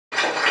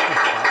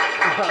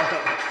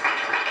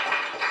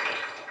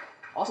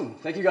Awesome.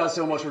 Thank you guys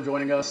so much for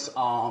joining us.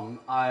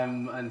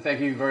 And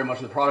thank you very much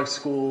to the product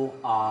school.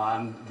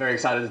 I'm very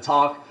excited to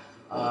talk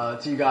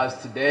to you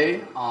guys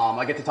today.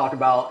 I get to talk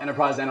about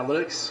enterprise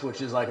analytics,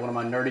 which is like one of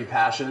my nerdy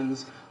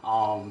passions.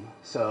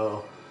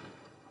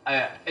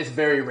 It's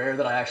very rare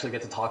that I actually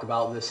get to talk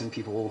about this and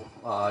people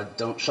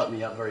don't shut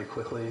me up very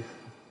quickly.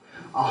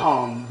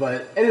 But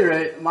at any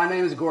rate, my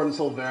name is Gordon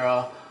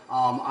Silvera.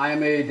 I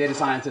am a data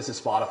scientist at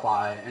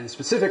Spotify, and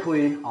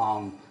specifically,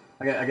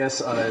 I guess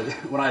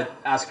when I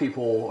ask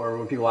people, or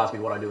when people ask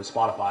me what I do at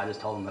Spotify, I just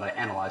tell them that I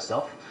analyze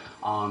stuff,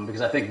 because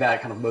I think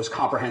that kind of most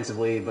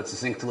comprehensively but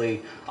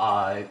succinctly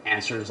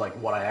answers like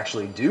what I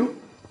actually do.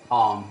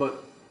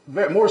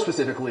 But more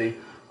specifically,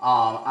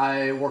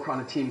 I work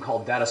on a team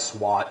called Data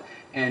SWAT,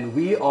 and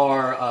we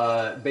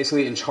are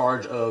basically in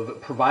charge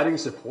of providing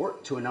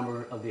support to a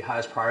number of the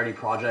highest priority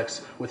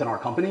projects within our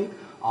company.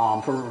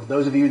 For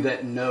those of you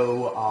that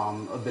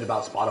know a bit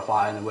about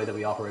Spotify and the way that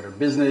we operate our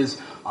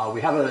business, we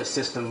have a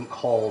system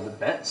called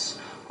bets,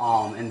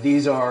 and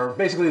these are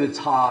basically the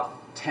top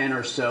 10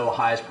 or so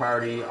highest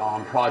priority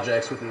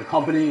projects within the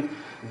company.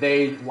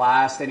 They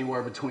last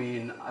anywhere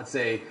between, I'd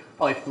say,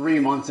 probably 3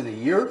 months and a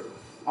year,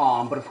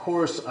 but of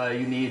course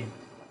you need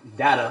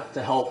data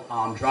to help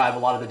drive a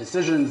lot of the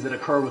decisions that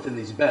occur within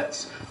these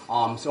bets.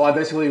 So I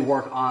basically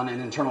work on an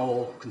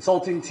internal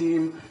consulting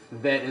team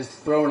that is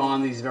thrown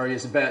on these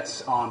various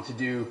bets to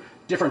do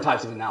different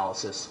types of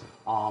analysis,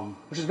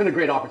 which has been a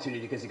great opportunity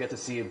because you get to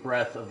see a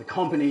breadth of the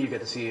company, you get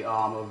to see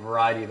a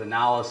variety of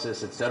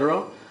analysis,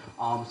 etc.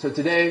 So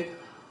today,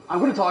 I'm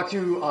going to talk to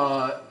you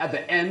at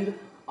the end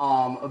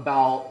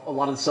about a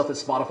lot of the stuff that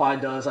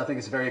Spotify does. I think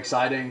it's very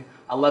exciting.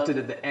 I left it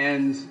at the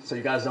end so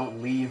you guys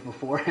don't leave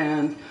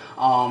beforehand.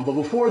 But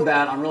before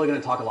that, I'm really going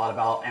to talk a lot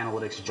about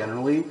analytics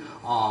generally,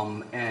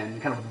 and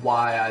kind of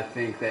why I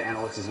think that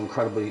analytics is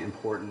incredibly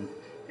important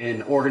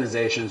in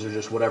organizations or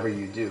just whatever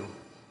you do.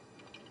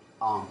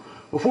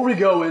 Before we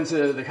go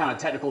into the kind of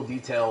technical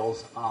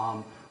details,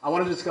 I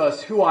want to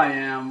discuss who I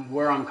am,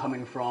 where I'm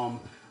coming from,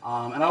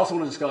 and I also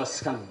want to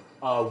discuss kind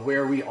of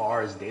where we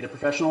are as data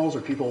professionals or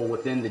people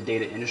within the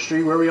data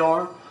industry where we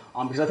are.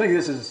 Because I think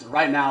this is,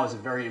 right now, is a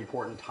very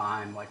important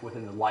time, like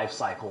within the life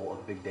cycle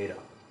of big data.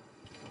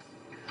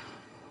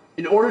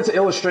 In order to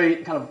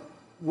illustrate kind of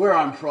where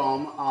I'm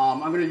from,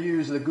 I'm going to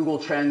use the Google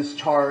Trends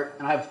chart,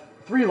 and I have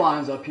 3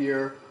 lines up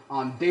here: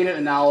 data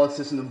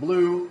analysis in the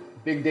blue,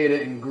 big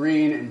data in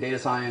green, and data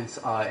science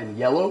in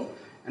yellow.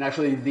 And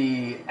actually,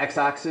 the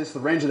x-axis, the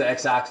range of the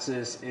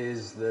x-axis,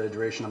 is the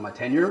duration of my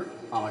tenure,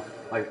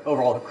 my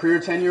overall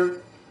career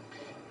tenure.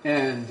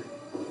 And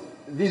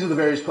these are the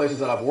various places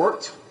that I've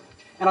worked.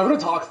 And I'm going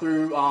to talk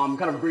through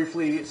kind of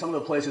briefly some of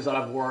the places that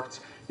I've worked,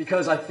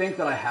 because I think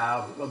that I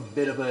have a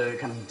bit of a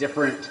kind of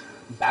different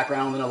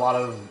background than a lot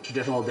of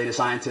traditional data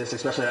scientists,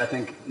 especially I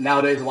think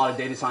nowadays a lot of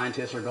data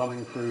scientists are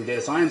going through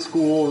data science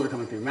schools or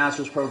coming through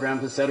master's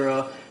programs,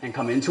 etc., and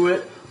come into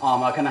it.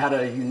 I kind of had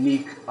a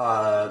unique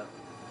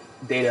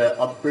data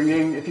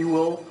upbringing, if you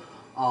will,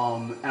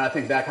 and I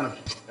think that kind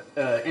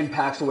of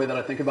impacts the way that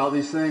I think about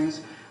these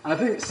things. And I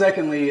think,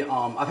 secondly,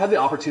 I've had the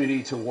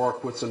opportunity to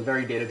work with some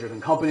very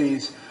data-driven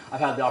companies. I've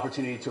had the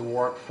opportunity to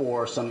work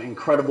for some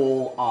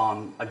incredible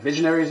like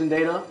visionaries in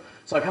data.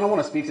 So I kind of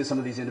want to speak to some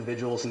of these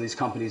individuals and these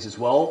companies as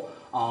well,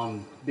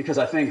 because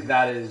I think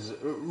that is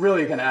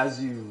really kind of,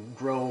 as you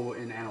grow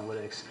in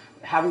analytics,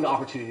 having the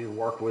opportunity to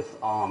work with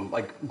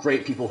like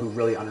great people who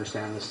really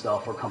understand this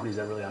stuff, or companies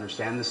that really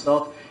understand this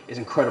stuff, is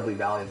incredibly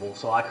valuable.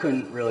 So I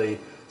couldn't really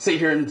sit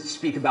here and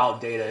speak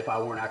about data if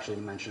I weren't actually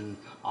to mention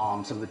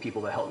some of the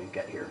people that helped me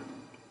get here.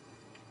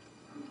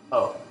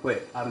 Oh, wait,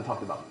 I haven't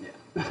talked about them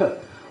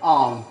yet.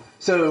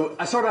 So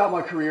I started out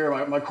my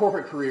career, my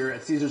corporate career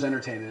at Caesars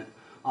Entertainment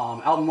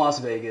out in Las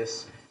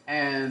Vegas.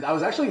 And I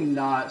was actually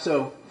not,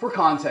 so for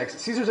context,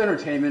 Caesars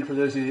Entertainment, for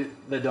those of you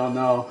that don't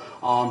know,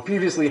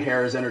 previously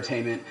Harris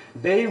Entertainment,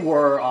 they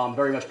were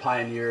very much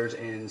pioneers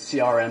in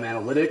CRM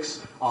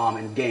analytics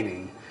and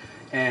gaming.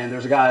 And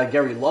there's a guy,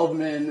 Gary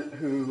Loveman,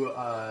 who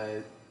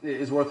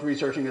is worth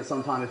researching at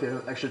some time if you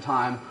have extra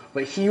time.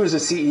 But he was a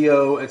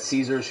CEO at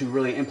Caesars who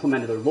really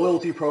implemented their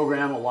loyalty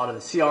program, a lot of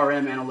the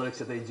CRM analytics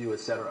that they do,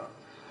 etc.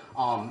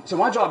 So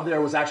my job there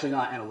was actually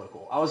not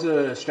analytical. I was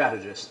a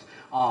strategist.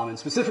 And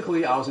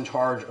specifically, I was in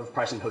charge of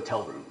pricing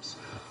hotel rooms.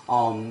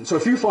 So a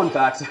few fun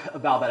facts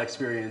about that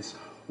experience.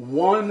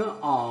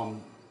 One,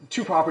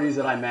 2 properties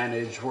that I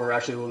managed were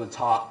actually one of the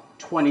top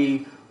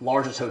 20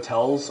 largest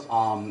hotels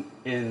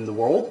in the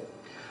world.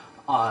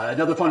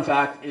 Another fun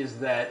fact is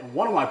that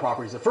one of my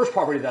properties, the first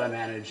property that I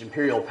managed,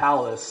 Imperial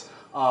Palace,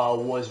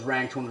 was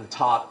ranked one of the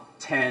top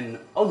 10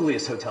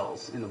 ugliest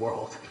hotels in the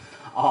world.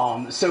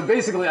 So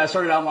basically, I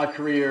started out my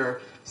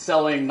career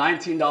selling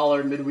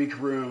 $19 midweek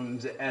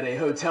rooms at a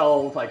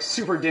hotel with like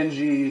super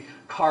dingy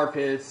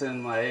carpets,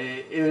 and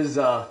like it was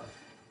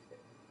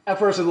at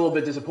first a little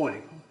bit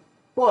disappointing.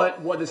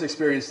 But what this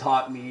experience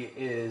taught me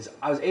is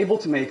I was able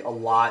to make a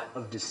lot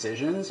of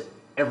decisions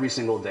every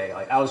single day.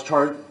 Like I was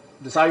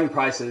deciding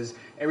prices.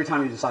 Every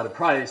time you decide a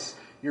price,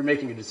 you're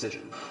making a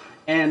decision.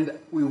 And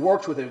we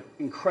worked with an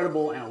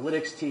incredible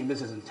analytics team,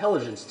 business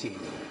intelligence team.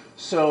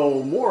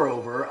 So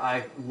moreover,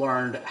 I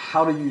learned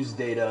how to use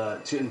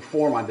data to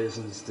inform my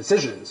business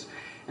decisions.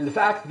 And the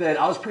fact that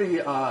I was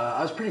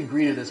pretty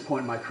green at this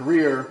point in my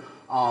career,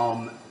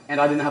 and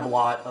I didn't have a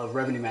lot of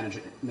revenue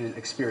management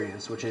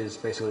experience, which is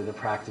basically the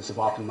practice of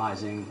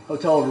optimizing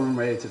hotel room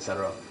rates,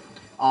 etc.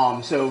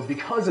 So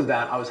because of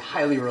that, I was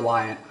highly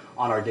reliant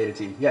on our data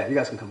team. Yeah, you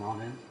guys can come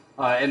on in.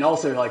 And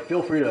also, like,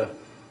 feel free to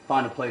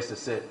find a place to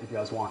sit if you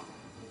guys want.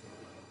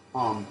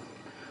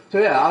 So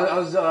yeah, I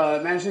was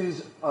managing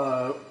these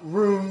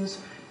rooms.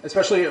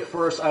 Especially at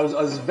first, I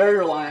was very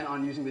reliant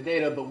on using the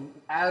data, but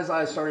as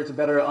I started to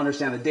better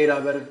understand the data,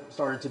 I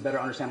started to better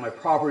understand my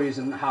properties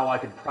and how I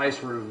could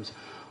price rooms.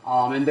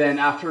 And then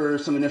after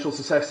some initial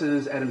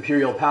successes at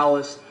Imperial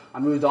Palace, I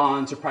moved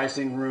on to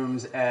pricing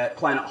rooms at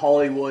Planet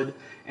Hollywood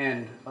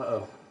and,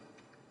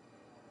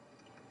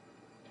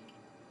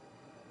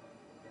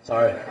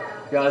 sorry,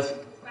 guys.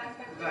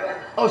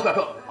 Oh, it's back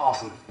up.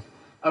 Awesome.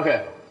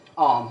 Okay.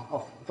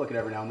 I'll flick it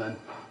every now and then.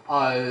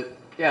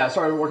 Yeah, I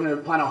started working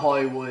at Planet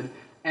Hollywood,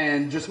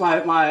 and just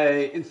my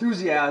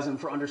enthusiasm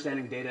for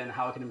understanding data and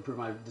how I can improve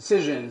my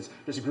decisions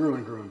just grew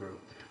and grew and grew.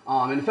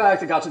 In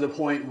fact, it got to the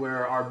point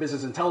where our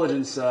business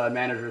intelligence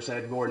manager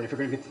said, Gordon, if you're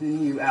going to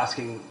continue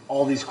asking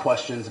all these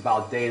questions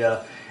about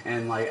data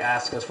and like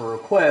ask us for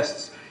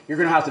requests, you're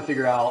going to have to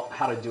figure out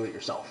how to do it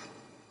yourself,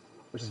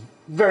 which is a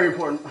very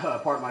important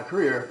part of my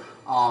career.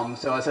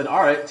 So I said, all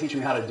right, teach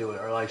me how to do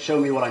it, or like show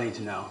me what I need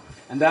to know.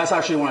 And that's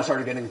actually when I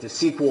started getting into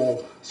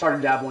SQL,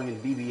 started dabbling in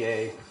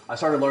VBA. I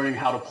started learning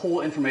how to pull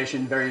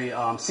information very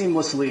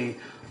seamlessly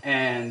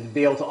and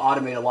be able to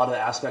automate a lot of the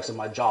aspects of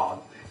my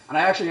job. And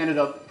I actually ended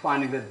up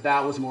finding that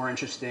that was more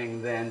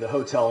interesting than the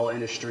hotel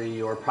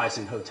industry or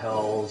pricing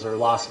hotels or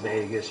Las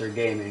Vegas or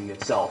gaming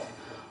itself.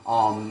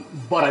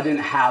 But I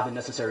didn't have the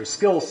necessary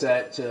skill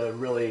set to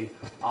really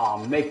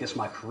make this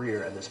my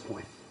career at this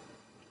point.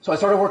 So I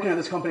started working at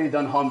this company,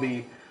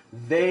 dunnhumby.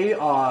 They,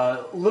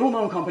 little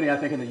known company, I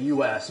think, in the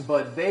US,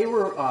 but they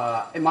were,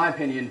 in my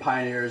opinion,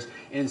 pioneers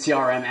in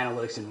CRM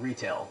analytics in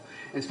retail.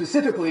 And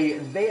specifically,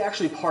 they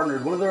actually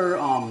partnered, one of their,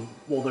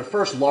 their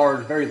first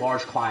very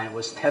large client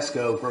was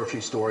Tesco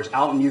grocery stores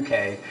out in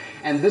UK.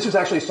 And this was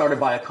actually started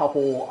by a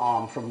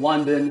couple from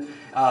London,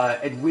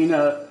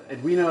 Edwina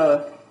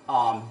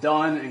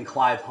Dunn and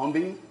Clive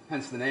Humby,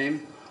 hence the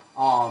name.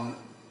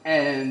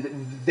 And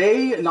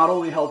they not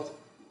only helped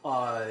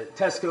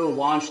Tesco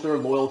launch their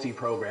loyalty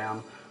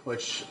program, their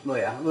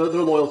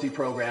loyalty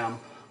program.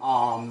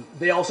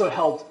 They also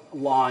helped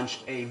launch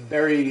a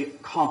very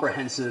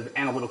comprehensive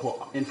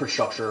analytical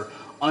infrastructure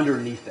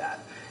underneath that.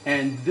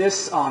 And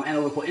this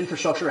analytical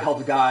infrastructure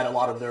helped guide a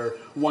lot of their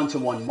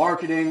one-to-one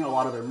marketing, a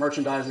lot of their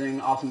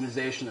merchandising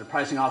optimization, their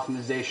pricing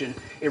optimization.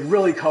 It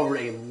really covered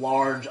a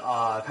large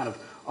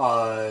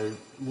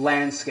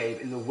landscape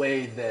in the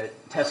way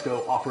that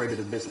Tesco operated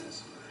their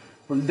business.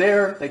 From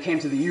there, they came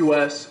to the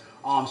US,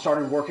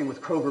 started working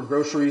with Kroger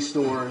grocery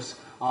stores.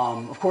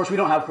 Of course, we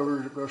don't have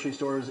Kroger grocery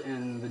stores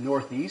in the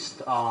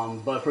Northeast,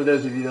 but for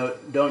those of you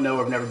that don't know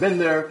or have never been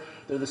there,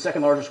 they're the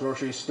second largest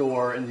grocery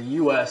store in the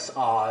U.S.,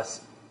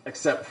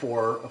 except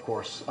for, of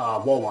course,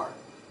 Walmart.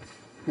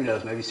 Who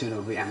knows, maybe soon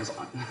it'll be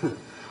Amazon.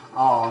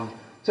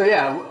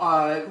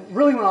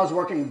 Really when I was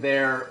working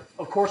there,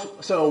 of course,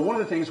 so one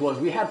of the things was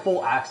we had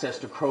full access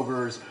to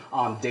Kroger's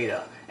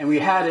data, and we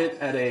had it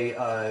at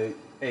a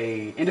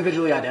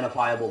individually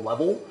identifiable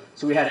level.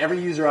 So we had every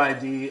user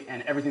ID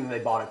and everything that they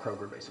bought at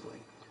Kroger, basically,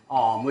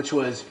 which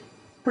was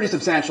pretty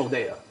substantial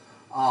data.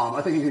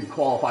 I think you could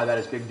qualify that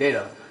as big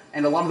data.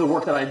 And a lot of the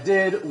work that I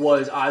did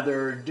was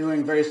either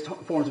doing various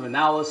forms of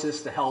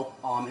analysis to help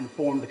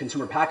inform the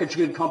consumer packaged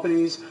good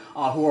companies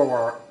who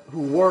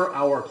were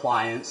our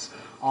clients,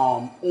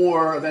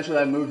 or eventually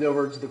I moved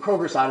over to the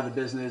Kroger side of the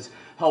business,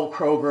 help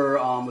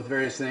Kroger with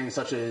various things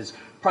such as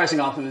pricing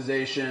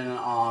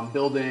optimization,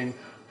 building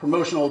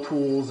promotional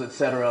tools,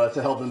 etc.,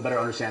 to help them better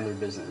understand their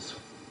business.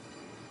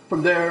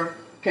 From there,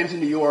 came to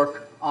New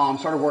York,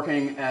 started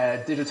working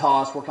at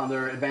Digitas, worked on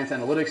their advanced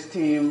analytics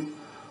team.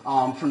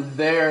 From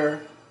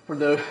there, for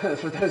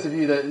those of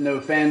you that know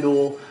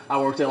FanDuel, I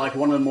worked at like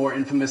one of the more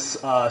infamous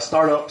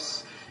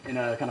startups in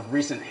a kind of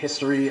recent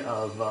history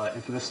of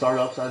infamous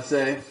startups, I'd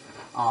say.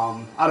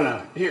 I don't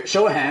know. Here,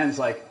 show of hands,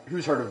 like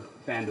who's heard of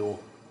FanDuel?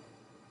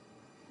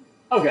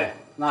 Okay,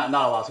 not a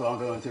lot, so I won't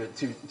go into it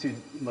too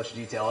much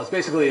detail. It's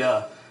basically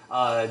a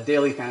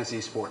daily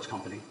fantasy sports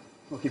company.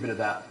 We'll keep it at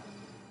that.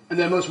 And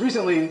then most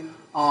recently,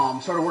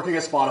 started working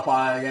at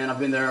Spotify again. I've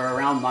been there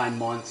around 9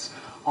 months.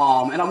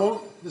 And I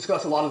won't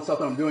discuss a lot of the stuff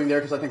that I'm doing there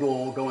because I think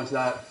we'll go into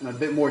that in a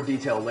bit more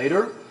detail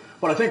later.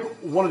 But I think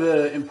one of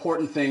the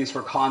important things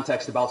for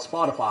context about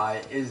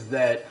Spotify is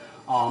that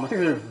I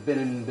think they've been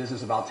in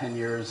business about 10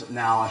 years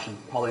now. I should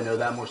probably know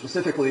that more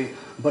specifically.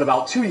 But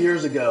about 2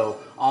 years ago,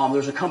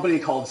 there's a company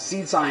called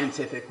Seed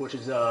Scientific, which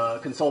is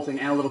a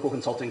analytical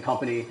consulting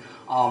company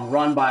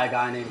run by a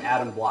guy named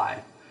Adam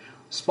Bly.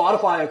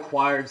 Spotify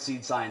acquired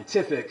Seed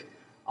Scientific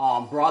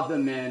brought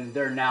them in.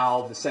 They're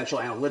now the central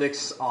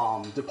analytics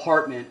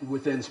department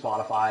within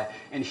Spotify,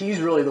 and he's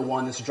really the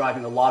one that's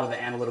driving a lot of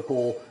the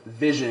analytical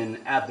vision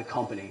at the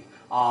company.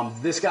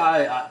 This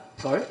guy,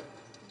 sorry?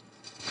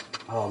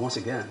 Once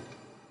again.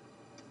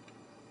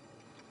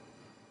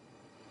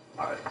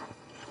 All right.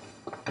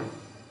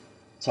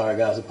 Sorry,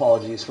 guys.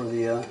 Apologies for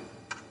the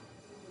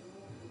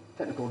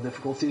technical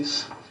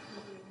difficulties.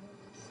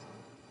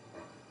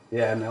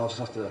 Yeah, I mean, I'll just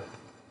have to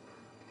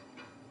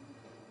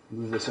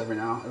move this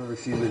every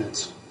few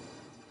minutes.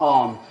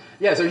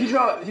 Yeah, so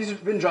he's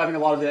been driving a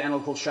lot of the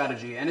analytical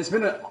strategy, and it's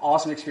been an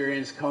awesome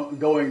experience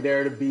going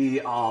there to be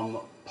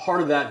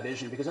part of that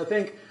vision, because I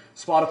think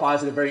Spotify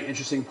is at a very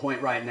interesting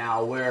point right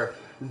now where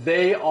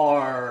they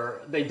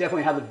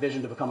definitely have the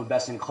vision to become a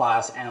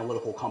best-in-class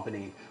analytical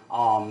company,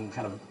 kind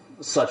of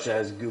such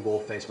as Google,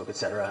 Facebook,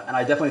 etc. And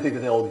I definitely think that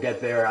they'll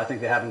get there. I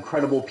think they have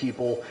incredible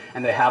people,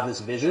 and they have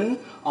this vision.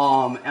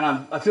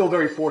 And I feel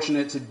very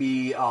fortunate to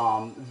be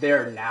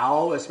there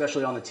now,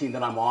 especially on the team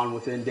that I'm on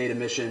within Data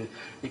Mission,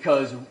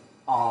 because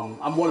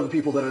I'm one of the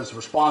people that is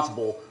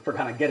responsible for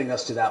kind of getting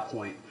us to that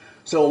point.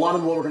 So a lot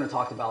of what we're going to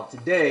talk about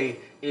today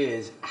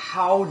is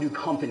how do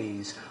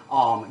companies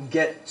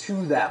get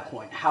to that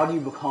point? How do you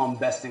become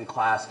best in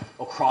class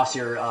across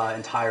your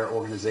entire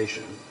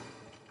organization?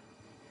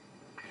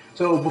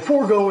 So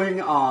before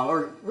going,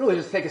 or really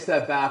just take a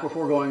step back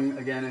before going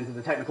again into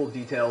the technical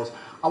details,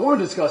 I want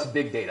to discuss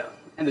big data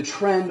and the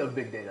trend of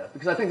big data,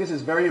 because I think this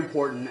is very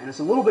important and it's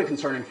a little bit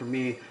concerning for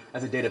me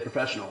as a data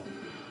professional.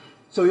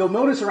 So you'll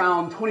notice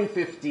around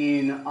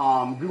 2015,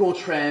 Google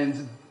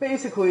Trends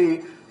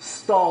basically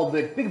stalled.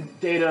 The big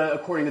data,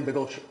 according to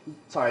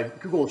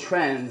Google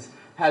Trends,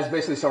 has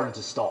basically started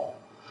to stall.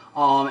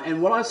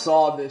 And when I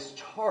saw this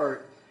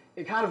chart,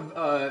 it kind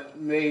of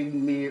made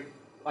me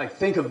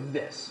think of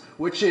this,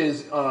 which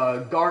is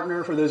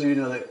Gartner. For those of you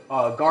who know that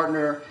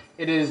Gartner,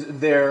 it is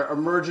their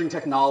emerging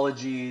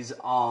technologies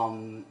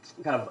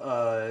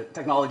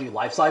technology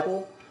life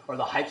cycle, or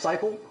the hype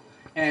cycle.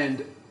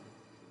 And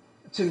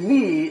to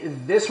me,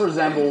 this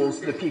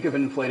resembles the peak of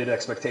inflated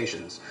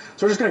expectations.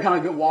 So we're just going to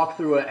kind of walk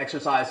through an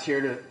exercise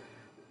here to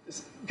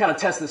kind of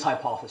test this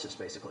hypothesis,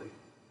 basically.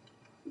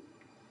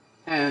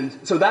 And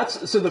so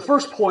the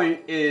first point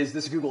is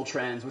this Google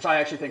Trends, which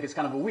I actually think is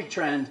kind of a weak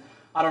trend.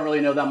 I don't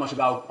really know that much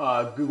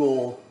about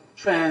Google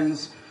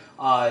Trends.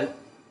 So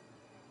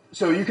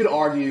you could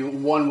argue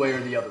one way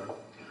or the other.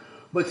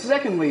 But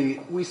secondly,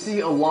 we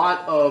see a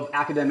lot of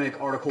academic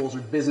articles or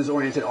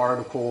business-oriented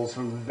articles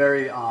from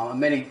very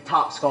many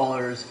top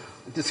scholars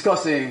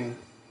discussing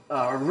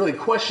or really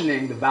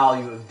questioning the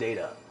value of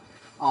data.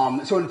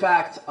 So in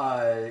fact,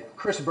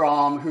 Chris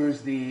Brahm,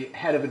 who's the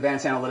head of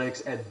advanced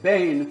analytics at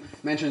Bain,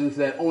 mentions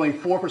that only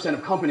 4%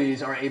 of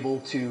companies are able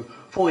to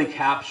fully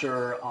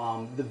capture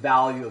the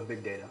value of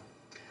big data.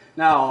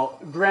 Now,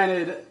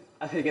 granted,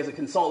 I think as a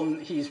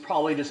consultant, he's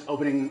probably just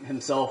opening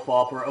himself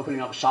up or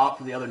opening up shop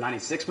for the other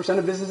 96%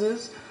 of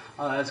businesses,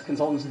 as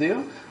consultants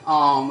do.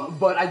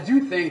 But I do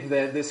think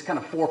that this kind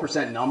of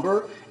 4%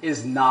 number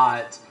is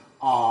not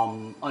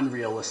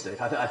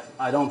unrealistic.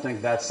 I don't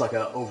think that's like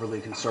an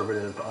overly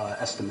conservative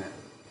estimate.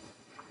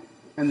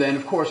 And then,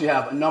 of course, you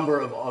have a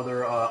number of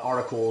other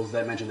articles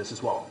that mention this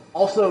as well.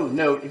 Also,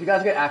 note, if you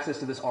guys get access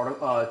to this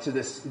to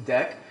this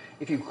deck,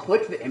 if you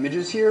click the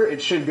images here,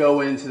 it should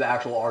go into the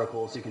actual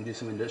article, so you can do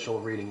some initial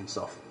reading and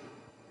stuff.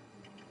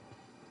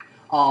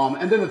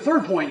 And then the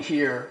third point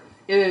here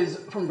is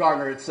from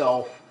Gartner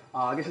itself.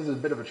 I guess this is a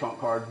bit of a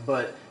trump card,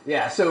 but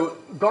yeah. So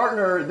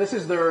Gartner, this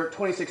is their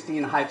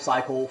 2016 hype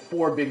cycle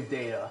for big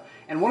data.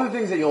 And one of the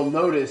things that you'll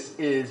notice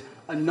is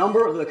a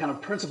number of the kind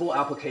of principal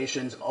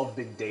applications of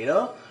big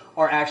data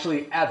are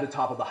actually at the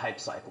top of the hype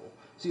cycle.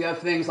 So you have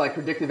things like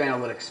predictive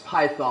analytics,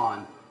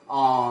 Python,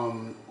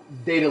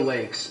 data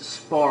lakes,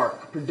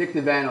 Spark,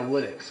 predictive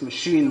analytics,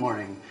 machine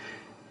learning.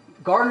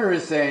 Gartner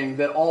is saying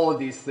that all of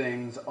these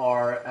things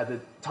are at the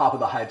top of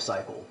the hype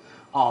cycle.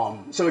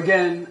 So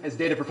again, as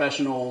data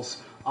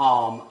professionals,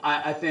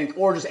 I think,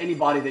 or just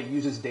anybody that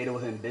uses data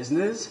within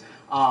business,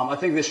 I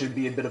think this should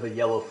be a bit of a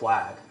yellow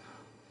flag.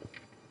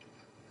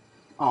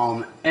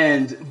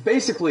 And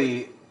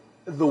basically,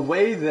 the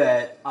way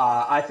that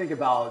I think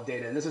about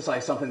data, and this is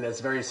like something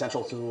that's very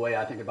essential to the way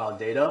I think about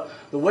data,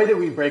 the way that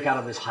we break out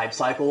of this hype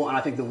cycle, and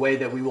I think the way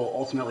that we will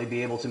ultimately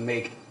be able to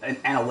make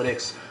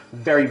analytics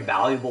very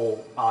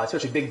valuable,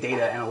 especially big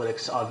data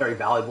analytics, very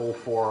valuable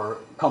for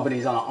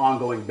companies on an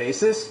ongoing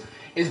basis,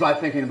 is by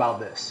thinking about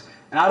this.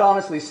 And I'd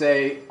honestly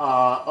say,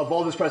 of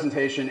all this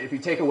presentation, if you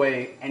take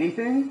away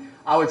anything,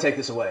 I would take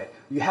this away.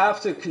 You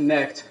have to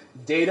connect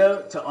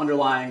data to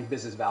underlying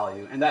business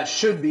value, and that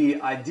should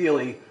be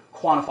ideally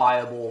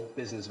quantifiable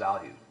business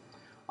value.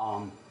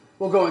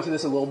 We'll go into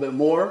this a little bit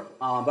more,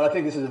 but I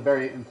think this is a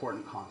very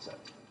important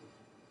concept.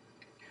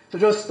 So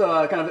just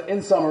kind of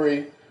in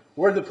summary,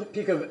 we're at the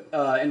peak of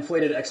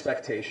inflated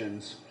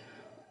expectations.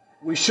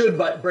 We should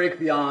break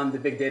beyond the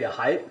big data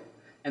hype,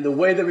 and the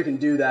way that we can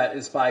do that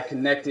is by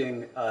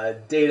connecting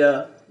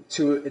data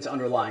to its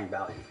underlying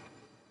value.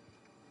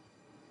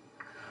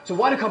 So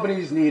why do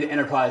companies need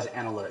enterprise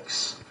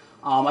analytics?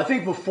 I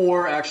think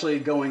before actually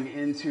going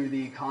into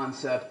the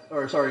concept,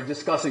 or sorry,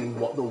 discussing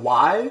the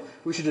why,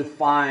 we should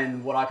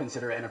define what I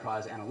consider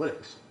enterprise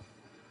analytics.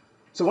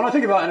 So when I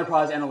think about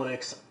enterprise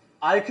analytics,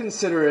 I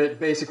consider it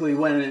basically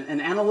when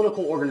an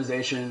analytical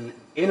organization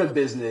in a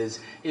business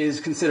is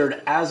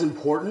considered as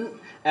important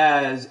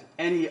as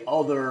any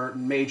other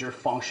major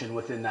function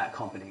within that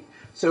company.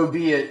 So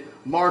be it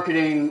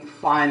marketing,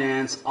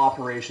 finance,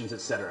 operations,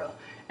 etc.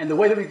 And the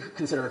way that we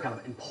consider it kind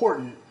of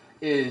important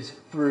is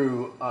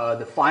through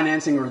the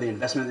financing or the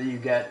investment that you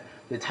get,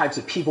 the types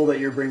of people that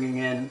you're bringing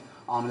in,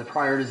 the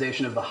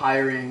prioritization of the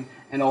hiring,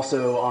 and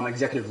also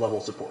executive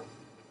level support.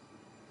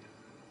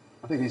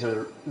 I think these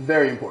are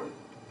very important.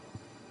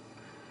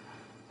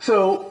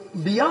 So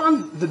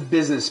beyond the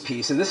business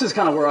piece, and this is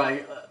kind of where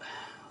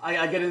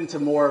I get into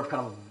more of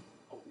kind of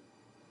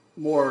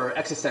more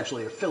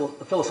existentially or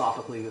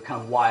philosophically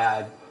kind of why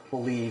I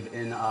believe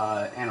in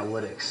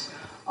analytics.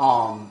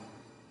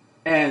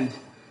 And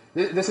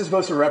this is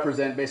supposed to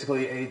represent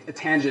basically a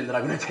tangent that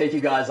I'm going to take you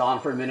guys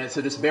on for a minute,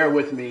 so just bear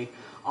with me.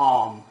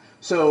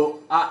 So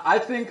I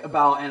think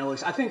about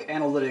analytics. I think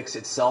analytics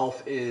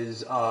itself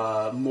is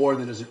more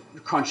than just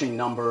crunching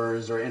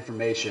numbers or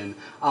information.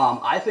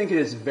 I think it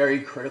is very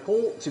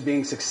critical to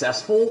being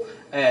successful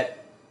at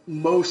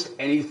most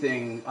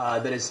anything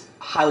that is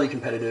highly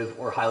competitive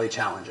or highly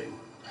challenging.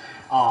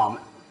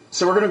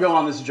 So we're going to go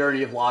on this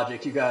journey of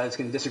logic. You guys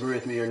can disagree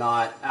with me or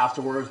not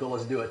afterwards, but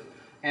let's do it.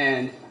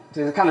 And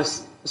to kind of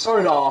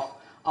start it off,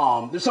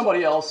 there's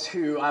somebody else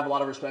who I have a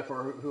lot of respect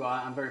for, who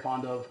I'm very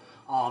fond of,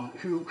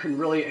 who can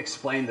really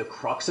explain the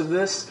crux of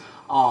this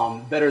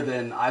better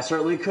than I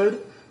certainly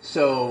could.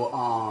 So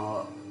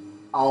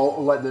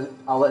I'll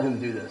let him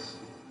do this.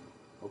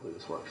 Hopefully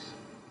this works.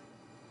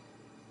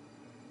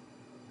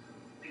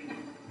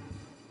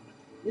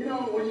 You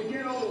know, when you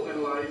get old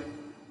in life,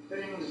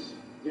 things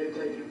get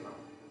taken from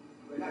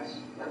you. I mean,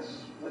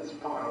 that's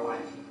part of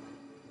life.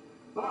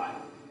 But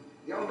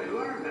you only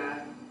learn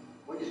that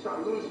when you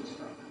start losing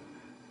stuff.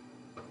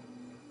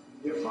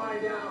 You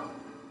find out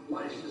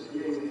life's just a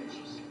game of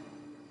inches.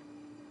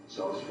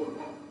 So is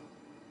football.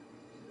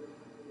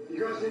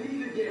 Because in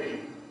either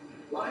game,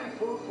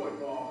 life or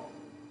football,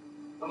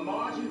 the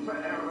margin for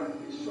error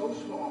is so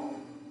small.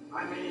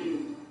 I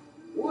mean,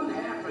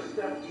 1/2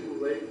 step too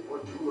late or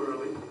too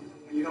early,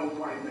 and you don't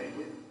quite make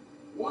it.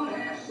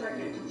 1/2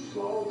 second too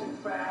slow, too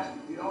fast,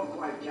 you don't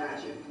quite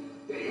catch it.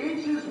 The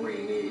inches we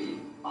need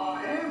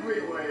are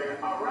everywhere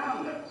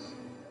around us.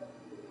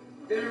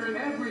 They're in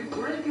every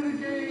break of the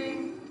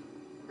game,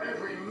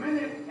 every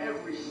minute,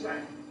 every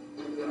second.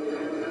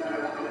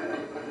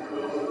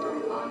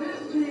 On this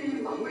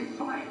team, we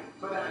fight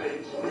for that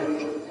inch.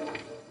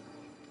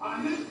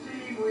 On this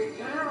team, we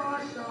tear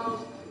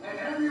ourselves and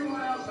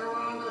everyone else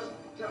around us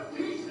to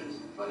pieces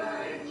for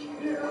that inch.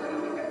 We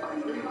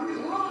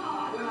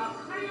claw with our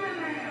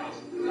fingernails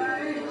for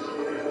that inch.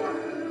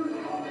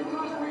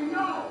 Because we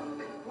know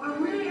when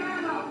we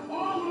add up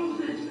all those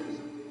inches,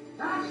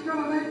 that's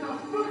going to make the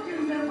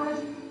fucking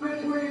difference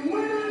between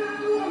winning and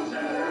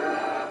losing.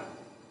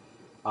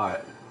 All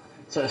right.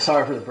 So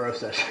sorry for the bro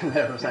session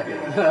there for a second.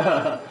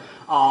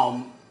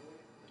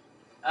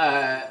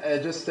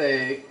 Just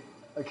a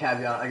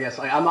caveat, I guess.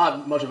 I'm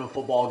not much of a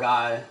football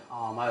guy.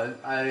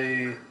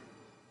 I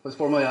was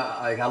formerly,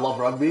 I love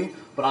rugby,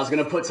 but I was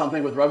going to put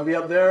something with rugby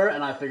up there,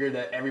 and I figured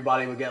that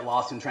everybody would get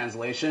lost in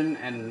translation,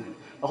 and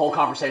the whole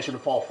conversation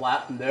would fall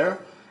flat from there.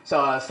 So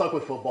I stuck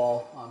with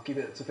football, keep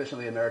it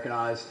sufficiently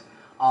Americanized.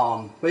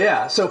 But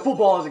yeah, so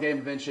football is a game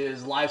of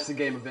inches, life's a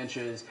game of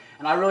inches,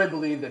 and I really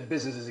believe that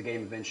business is a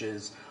game of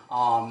inches.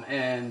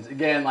 And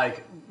again,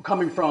 like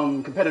coming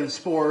from competitive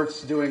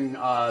sports, doing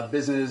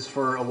business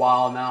for a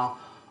while now,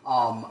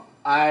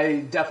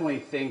 I definitely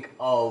think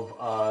of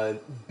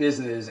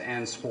business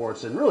and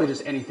sports and really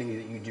just anything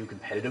that you do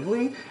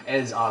competitively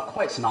as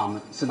quite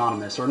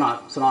synonymous, or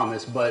not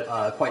synonymous,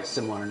 but quite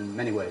similar in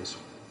many ways.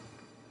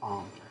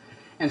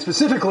 And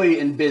specifically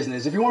in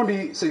business, if you want to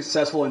be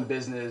successful in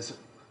business,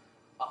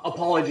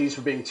 apologies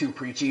for being too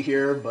preachy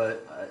here,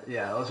 but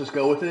yeah, let's just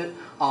go with it.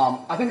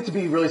 I think to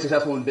be really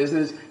successful in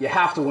business, you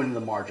have to win in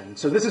the margin.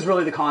 So this is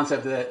really the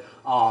concept that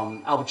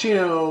Al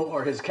Pacino,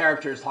 or his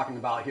character, is talking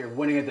about here,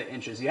 winning at the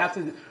inches. You have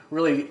to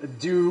really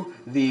do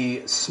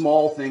the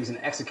small things and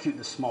execute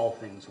the small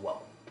things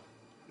well.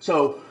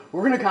 So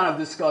we're going to kind of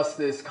discuss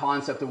this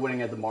concept of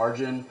winning at the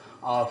margin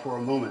for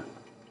a moment.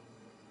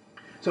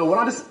 So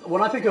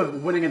when I think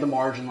of winning at the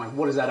margin, like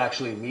what does that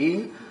actually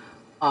mean?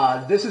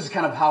 This is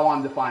kind of how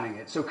I'm defining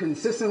it. So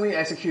consistently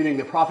executing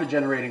the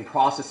profit-generating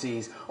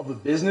processes of the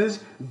business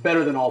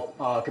better than all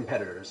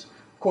competitors.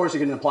 Of course,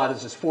 you can apply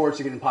this to sports.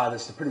 You can apply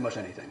this to pretty much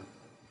anything.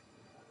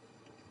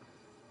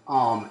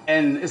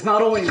 And it's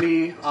not only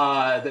me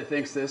that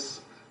thinks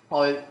this.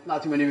 Probably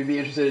not too many would be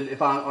interested if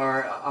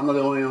I'm not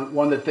the only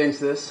one that thinks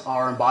this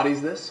or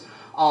embodies this.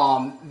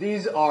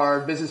 These are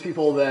business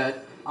people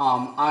that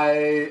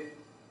I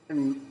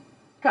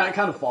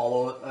kind of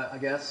follow, I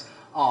guess.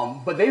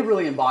 But they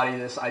really embody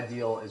this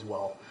ideal as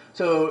well.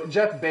 So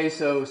Jeff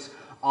Bezos,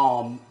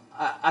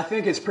 I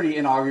think it's pretty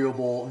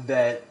inarguable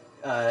that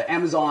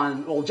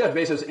Amazon, well, Jeff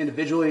Bezos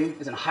individually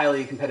is a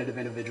highly competitive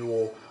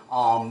individual.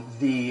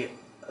 The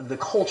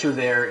culture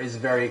there is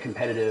very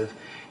competitive,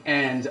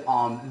 and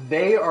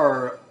they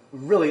are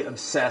really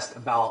obsessed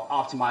about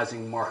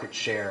optimizing market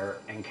share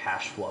and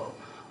cash flow.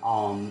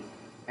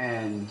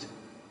 And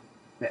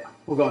yeah,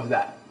 we'll go into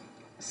that.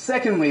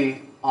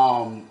 Secondly,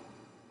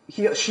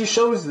 she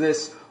shows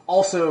this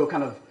also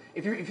kind of,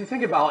 if you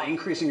think about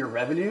increasing your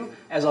revenue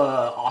as an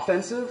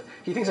offensive,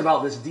 he thinks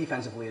about this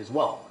defensively as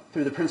well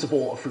through the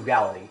principle of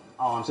frugality.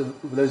 So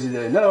for those of you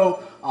that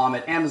know,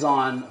 at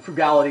Amazon,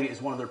 frugality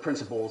is one of their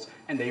principles,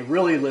 and they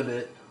really live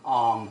it.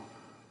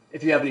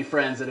 If you have any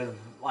friends that have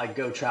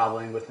go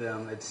traveling with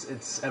them,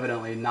 it's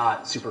evidently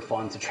not super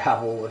fun to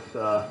travel with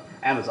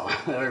Amazon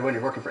when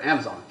you're working for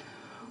Amazon.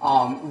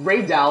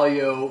 Ray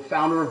Dalio,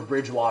 founder of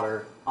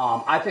Bridgewater,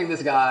 I think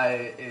this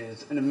guy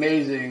is an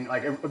amazing,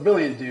 a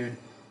brilliant dude.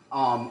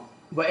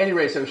 But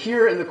anyway, so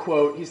here in the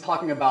quote, he's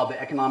talking about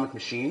the economic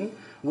machine,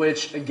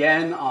 which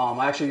again,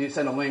 I actually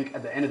sent a link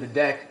at the end of the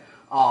deck.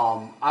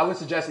 I would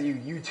suggest that you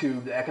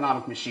YouTube the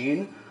economic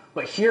machine,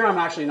 but here I'm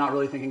actually not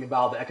really thinking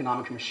about the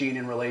economic machine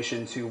in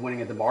relation to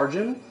winning at the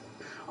margin.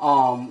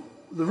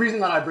 The reason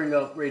that I bring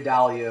up Ray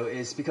Dalio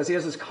is because he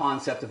has this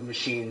concept of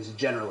machines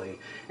generally,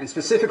 and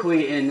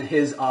specifically in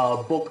his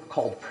book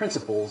called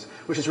Principles,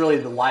 which is really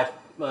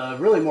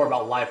really more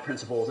about life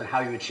principles and how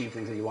you achieve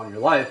things that you want in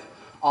your life.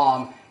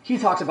 He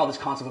talks about this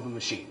concept of a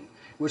machine,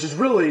 which is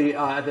really,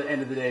 at the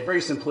end of the day, very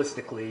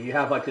simplistically, you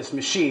have this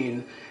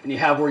machine and you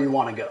have where you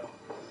want to go.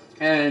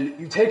 And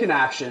you take an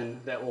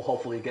action that will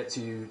hopefully get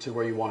you to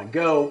where you want to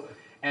go,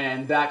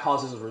 and that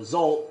causes a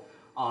result.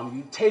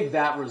 You take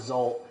that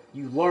result,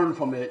 you learn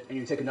from it, and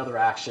you take another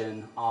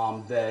action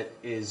that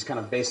is kind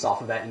of based off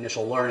of that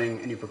initial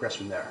learning, and you progress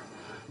from there.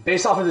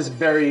 Based off of this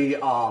very,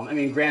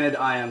 granted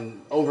I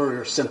am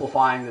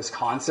oversimplifying this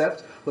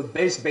concept, but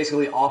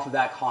basically off of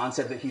that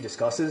concept that he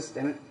discusses,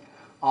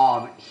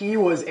 he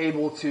was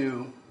able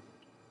to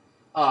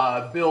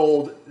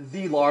build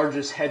the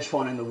largest hedge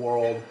fund in the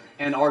world,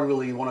 and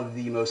arguably one of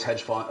the most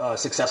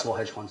successful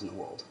hedge funds in the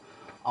world.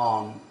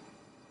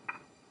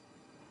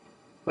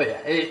 But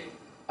yeah,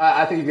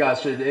 I think you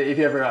guys should, if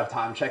you ever have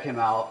time, check him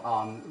out.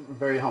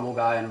 Very humble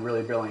guy and a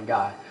really brilliant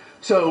guy.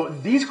 So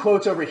these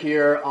quotes over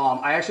here,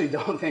 I actually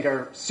don't think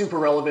are super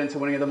relevant to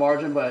winning at the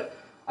margin, but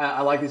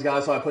I like these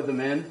guys, so I put them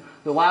in.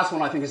 The last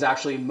one I think is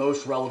actually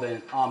most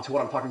relevant to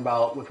what I'm talking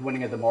about with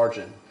winning at the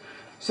margin.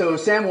 So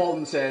Sam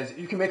Walton says,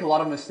 you can make a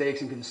lot of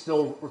mistakes and can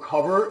still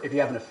recover if you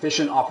have an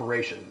efficient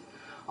operation.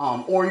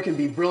 Or you can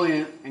be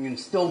brilliant and can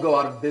still go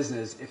out of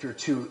business if you're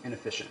too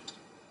inefficient.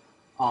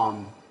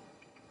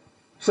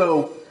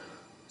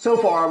 So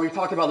far, we've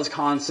talked about this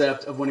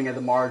concept of winning at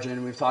the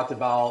margin. We've talked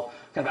about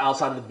kind of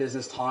outside of the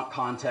business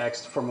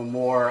context from a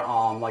more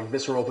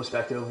visceral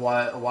perspective,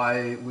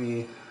 why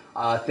we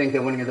think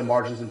that winning at the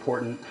margin is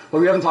important.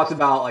 But we haven't talked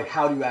about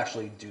how do you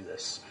actually do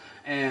this.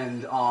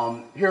 And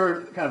here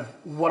are kind of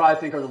what I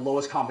think are the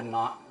lowest common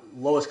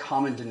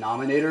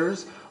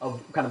denominators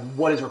of kind of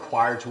what is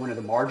required to win at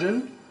the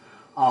margin.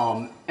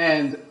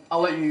 And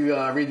I'll let you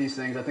read these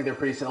things. I think they're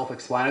pretty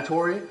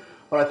self-explanatory.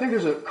 But I think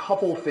there's a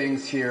couple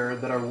things here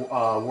that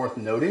are worth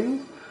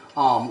noting.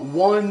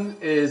 One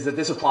is that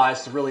this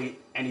applies to really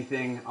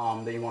anything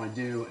that you want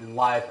to do in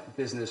life,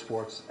 business,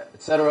 sports,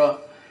 etc.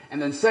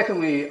 And then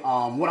secondly,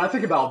 when I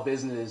think about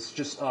business,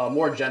 just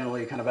more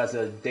generally kind of as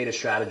a data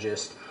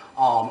strategist,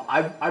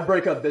 I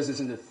break up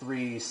business into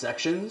 3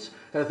 sections.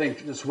 I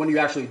think just when you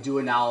actually do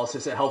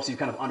analysis, it helps you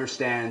kind of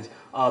understand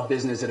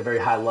business at a very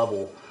high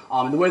level.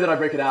 And the way that I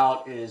break it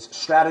out is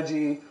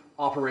strategy,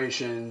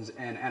 operations,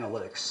 and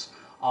analytics.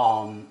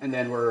 And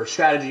then where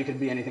strategy could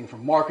be anything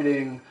from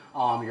marketing,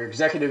 your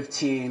executive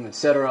team,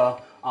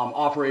 etc.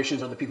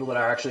 Operations are the people that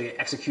are actually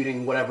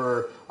executing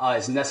whatever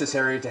is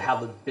necessary to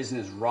have the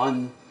business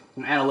run.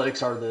 And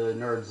analytics are the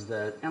nerds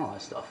that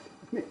analyze stuff,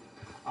 like me.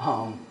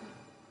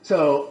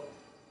 So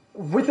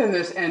within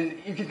this, and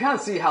you can kind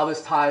of see how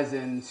this ties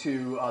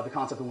into the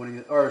concept of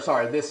winning,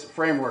 this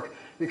framework,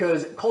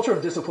 because culture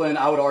of discipline,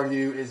 I would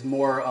argue, is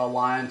more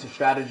aligned to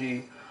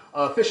strategy.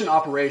 Efficient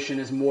operation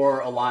is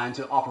more aligned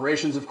to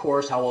operations, of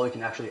course, how well you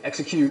can actually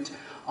execute.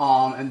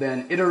 And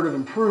then iterative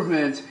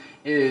improvement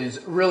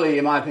is really,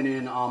 in my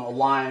opinion,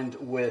 aligned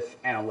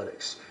with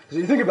analytics. Because if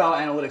you think about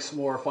analytics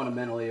more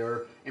fundamentally,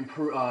 or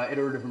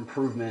iterative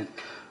improvement,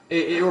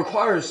 it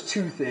requires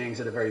 2 things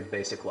at a very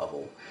basic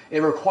level.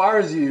 It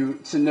requires you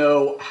to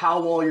know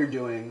how well you're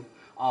doing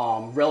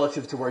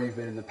relative to where you've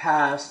been in the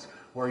past,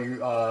 how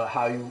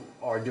you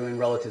are doing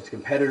relative to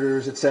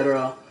competitors,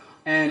 etc.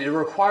 And it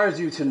requires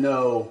you to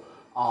know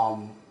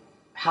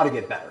how to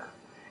get better.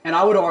 And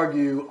I would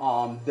argue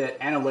that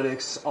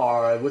analytics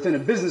are, within a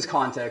business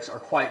context, are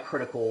quite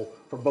critical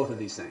for both of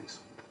these things.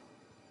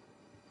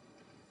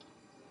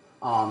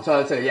 So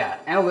I'd say, yeah,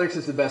 analytics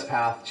is the best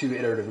path to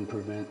iterative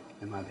improvement,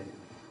 in my opinion.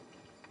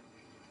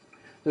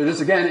 So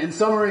just again, in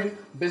summary,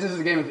 business is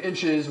a game of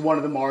inches, one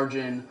at the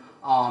margin.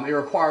 It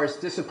requires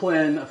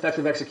discipline,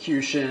 effective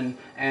execution,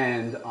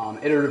 and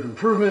iterative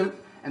improvement.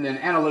 And then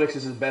analytics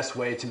is the best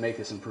way to make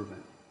this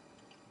improvement.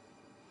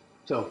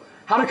 So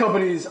how do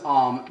companies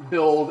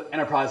build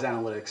enterprise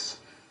analytics?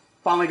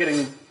 Finally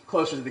getting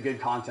closer to the good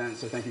content,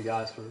 so thank you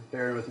guys for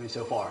bearing with me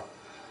so far.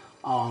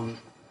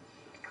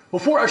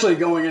 Before actually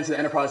going into the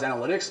enterprise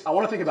analytics, I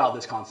want to think about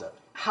this concept.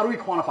 How do we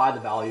quantify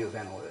the value of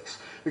analytics?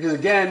 Because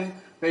again,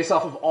 based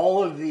off of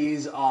all of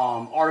these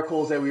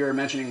articles that we were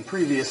mentioning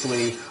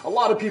previously, a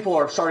lot of people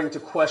are starting to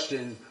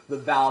question the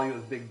value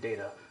of big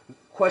data,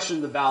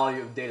 question the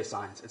value of data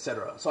science,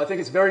 etc. So I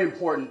think it's very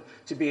important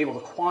to be able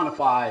to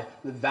quantify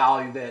the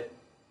value that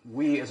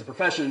we as a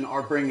profession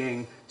are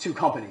bringing to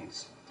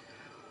companies.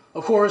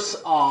 Of course,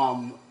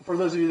 for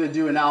those of you that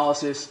do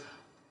analysis,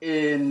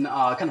 in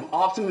kind of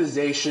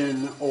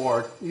optimization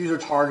or user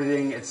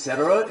targeting,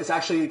 etc., it's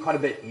actually quite a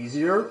bit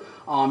easier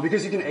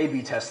because you can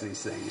A/B test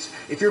these things.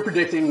 If you're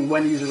predicting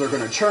when users are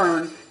going to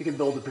churn, you can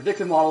build a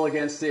predictive model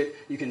against it.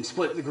 You can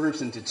split the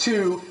groups into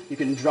two. You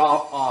can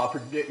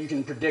you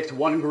can predict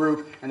one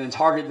group and then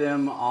target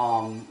them,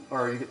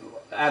 or you can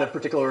add a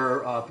particular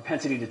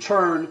propensity to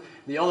churn.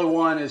 The other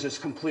one is just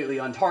completely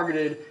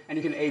untargeted, and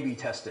you can A/B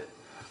test it.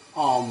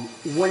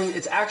 When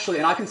it's actually,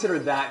 and I consider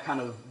that kind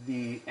of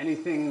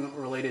anything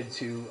related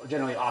to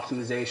generally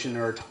optimization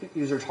or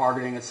user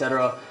targeting,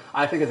 etc.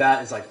 I think of that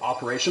as like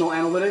operational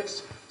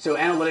analytics. So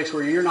analytics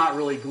where you're not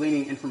really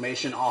gleaning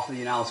information off of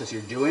the analysis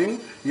you're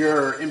doing,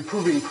 you're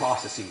improving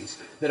processes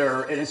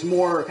and it's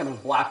more kind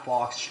of black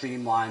box,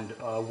 streamlined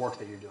work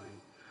that you're doing.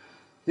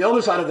 The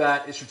other side of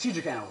that is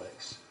strategic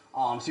analytics.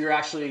 So you're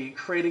actually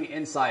creating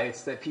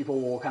insights that people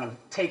will kind of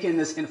take in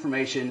this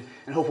information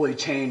and hopefully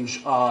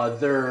change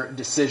their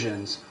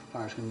decisions.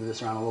 I'm just going to move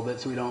this around a little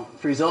bit so we don't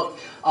freeze up.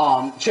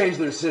 Change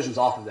their decisions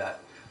off of that.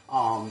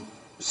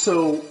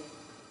 So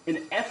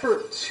in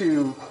effort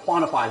to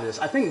quantify this,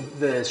 I think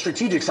the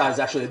strategic side is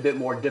actually a bit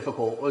more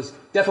difficult, was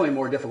definitely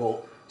more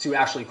difficult to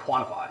actually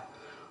quantify.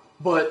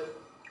 But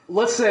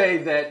let's say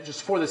that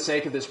just for the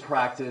sake of this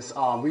practice,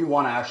 we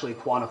want to actually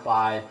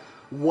quantify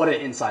what an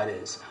insight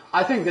is.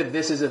 I think that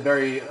this is a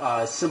very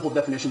simple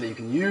definition that you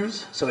can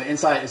use. So an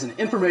insight is an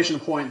information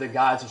point that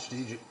guides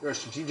a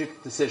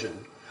strategic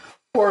decision.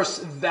 Of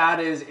course, that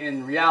is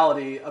in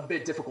reality a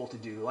bit difficult to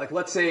do. Like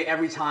let's say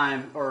every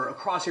time or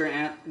across your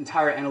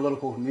entire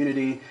analytical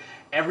community,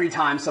 every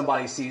time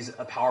somebody sees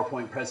a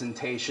PowerPoint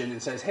presentation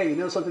and says, hey, you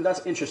know something,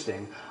 that's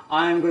interesting,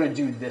 I'm going to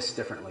do this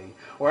differently.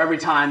 Or every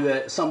time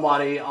that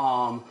somebody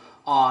on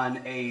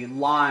a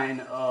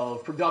line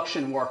of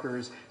production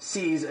workers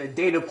sees a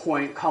data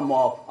point come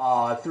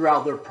up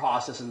throughout their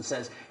process and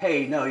says,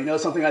 hey, no, you know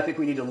something, I think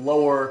we need to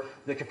lower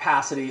the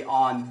capacity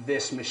on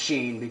this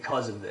machine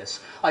because of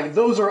this. Like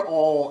those are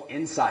all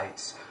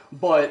insights,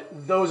 but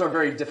those are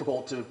very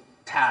difficult to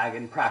tag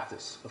in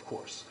practice, of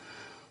course.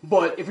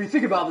 But if we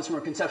think about this from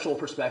a conceptual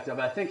perspective,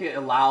 I think it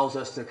allows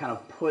us to kind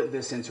of put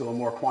this into a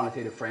more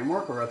quantitative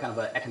framework or a kind of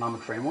an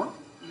economic framework.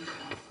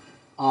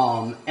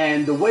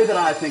 And the way that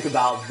I think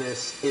about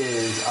this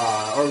is,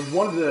 or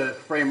one of the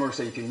frameworks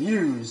that you can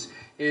use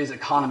is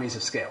economies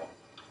of scale.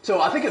 So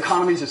I think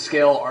economies of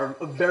scale are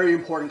a very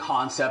important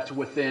concept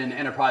within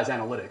enterprise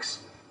analytics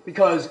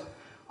because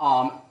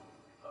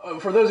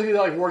for those of you that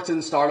like worked in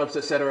startups,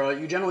 et cetera,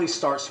 you generally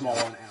start small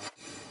in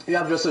analytics. You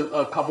have just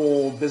a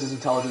couple business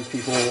intelligence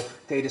people,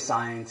 data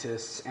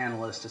scientists,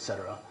 analysts, et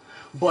cetera.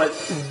 But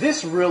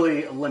this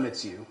really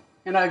limits you.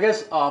 And I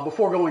guess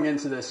before going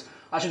into this,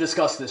 I should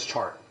discuss this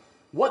chart.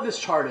 What this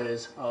chart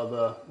is,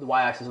 the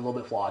y-axis is a little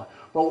bit flawed,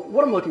 but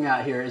what I'm looking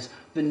at here is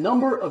the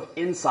number of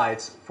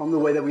insights from the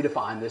way that we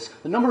define this,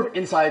 the number of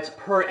insights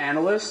per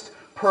analyst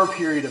per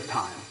period of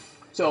time.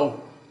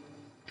 So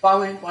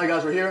finally, while you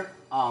guys were here,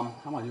 how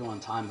am I doing on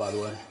time, by the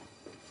way?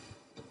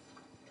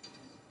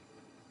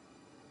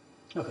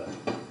 Okay.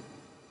 I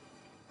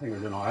think we're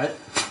doing all right.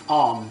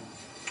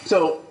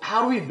 So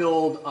how do we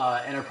build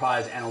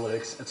enterprise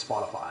analytics at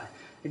Spotify?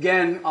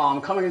 Again,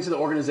 coming into the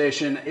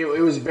organization, it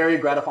was very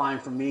gratifying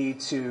for me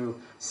to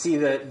see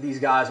that these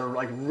guys are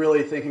like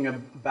really thinking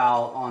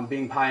about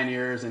being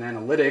pioneers in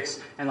analytics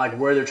and like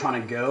where they're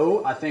trying to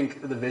go. I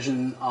think the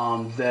vision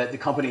that the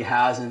company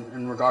has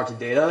in regard to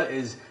data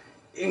is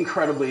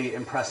incredibly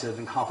impressive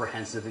and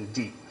comprehensive and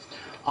deep.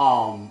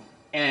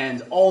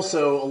 And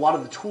also, a lot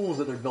of the tools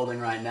that they're building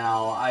right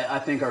now, I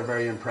think are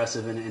very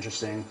impressive and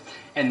interesting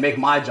and make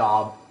my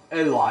job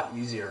a lot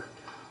easier.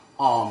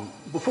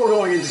 Before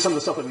going into some of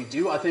the stuff that we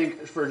do, I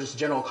think for just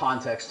general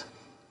context,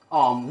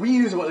 we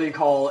use what they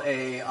call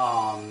a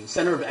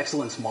Center of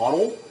Excellence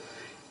model.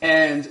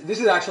 And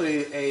this is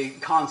actually a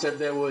concept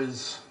that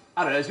was,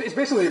 I don't know, it's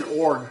basically an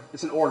org.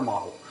 It's an org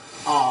model.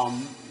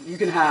 You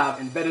can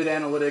have embedded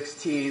analytics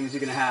teams.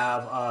 You can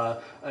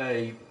have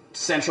a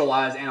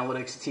centralized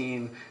analytics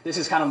team. This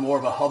is kind of more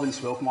of a hub and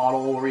spoke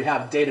model where we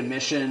have data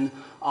mission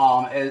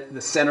at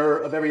the center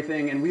of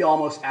everything, and we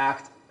almost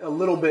act a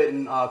little bit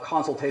in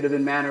consultative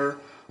in manner.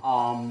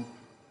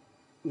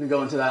 We can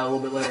go into that a little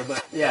bit later,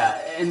 but yeah.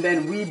 And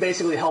then we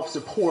basically help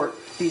support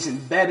these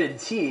embedded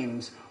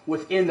teams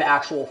within the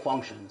actual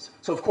functions.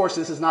 So of course,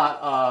 this is not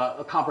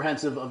a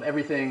comprehensive of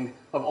everything,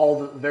 of all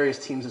the various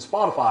teams at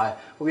Spotify,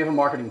 but we have a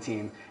marketing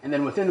team. And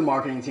then within the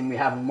marketing team, we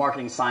have a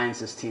marketing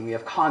sciences team. We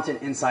have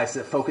content insights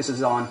that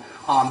focuses on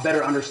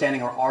better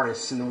understanding our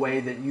artists and the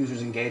way that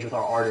users engage with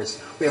our artists.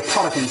 We have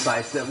product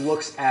insights that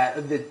looks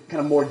at, that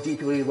kind of more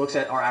deeply looks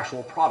at our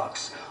actual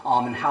products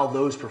and how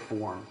those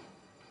perform,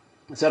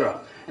 etc.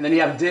 And then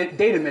you have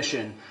data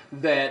mission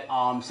that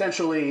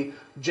essentially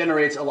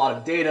generates a lot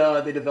of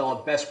data. They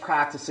develop best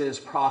practices,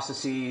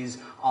 processes,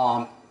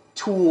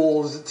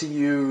 tools to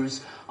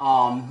use.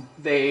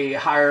 They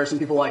hire some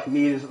people like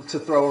me to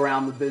throw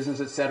around the business,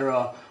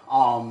 etc.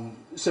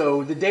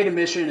 So the data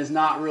mission is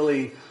not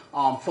really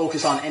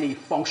focused on any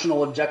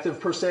functional objective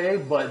per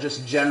se, but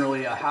just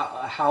generally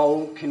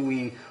how can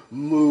we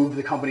move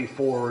the company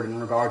forward in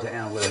regard to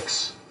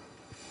analytics.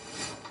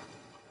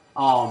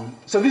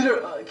 So these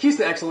are keys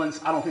to excellence.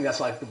 I don't think that's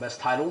like the best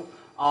title,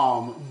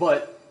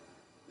 but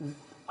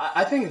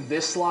I think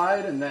this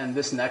slide and then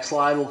this next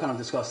slide, we'll kind of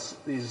discuss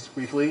these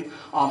briefly.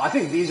 I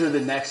think these are the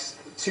next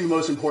two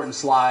most important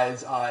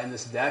slides in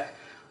this deck,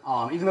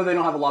 even though they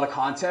don't have a lot of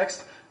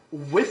context.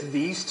 With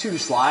these two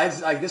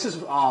slides, like this is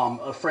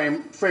a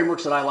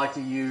frameworks that I like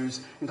to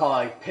use and call it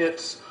like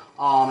PIPS,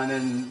 and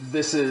then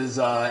this is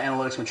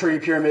Analytics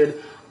Maturity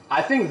Pyramid.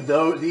 I think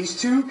these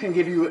two can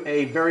give you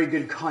a very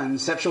good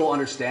conceptual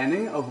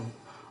understanding of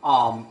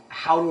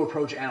how to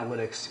approach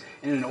analytics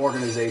in an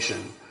organization.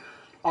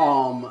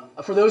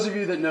 For those of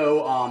you that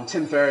know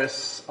Tim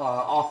Ferriss,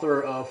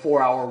 author of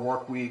 4 Hour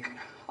Workweek,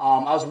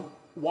 I was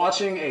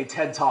watching a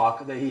TED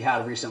Talk that he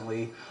had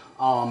recently,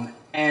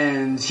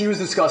 and he was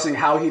discussing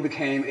how he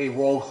became a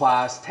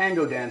world-class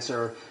tango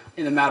dancer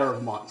in a matter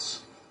of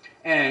months.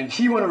 And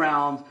he went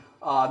around,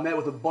 met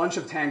with a bunch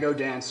of tango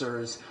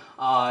dancers,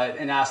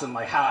 and asked them,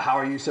 like, how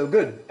are you so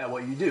good at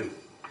what you do?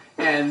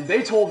 And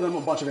they told them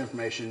a bunch of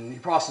information. He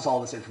processed all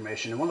this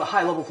information. And one of the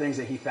high-level things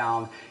that he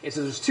found is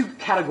that there's two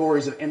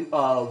categories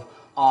of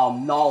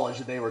knowledge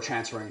that they were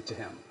transferring to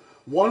him.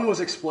 One was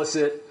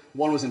explicit,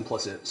 one was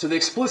implicit. So the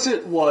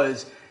explicit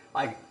was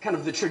like kind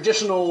of the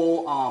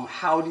traditional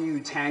how do you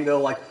tango,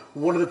 like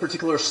what are the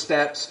particular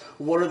steps,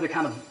 what are the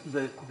kind of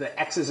the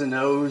X's and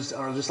O's,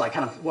 or just like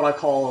kind of what I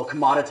call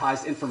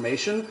commoditized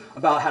information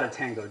about how to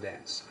tango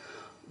dance.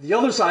 The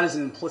other side is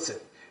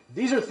implicit.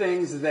 These are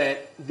things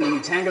that the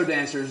tango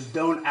dancers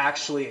don't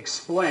actually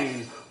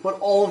explain, but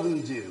all of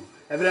them do.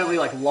 Evidently,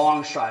 like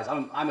long strides.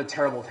 I'm a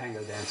terrible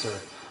tango dancer,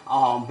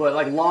 but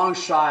like long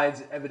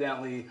strides,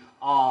 evidently,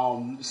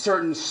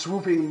 certain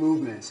swooping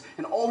movements,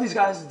 and all these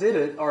guys did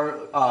it, or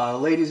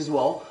ladies as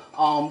well,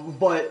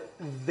 but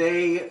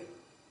they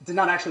did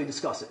not actually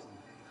discuss it.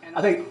 And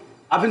I think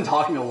I've been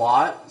talking a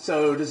lot,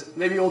 so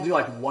maybe we'll do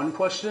like one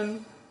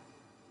question.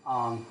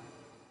 I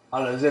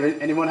don't know.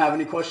 Does anyone have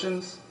any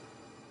questions?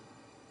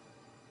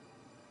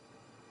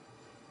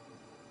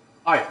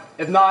 All right.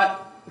 If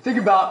not, think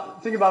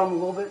about them a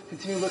little bit.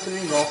 Continue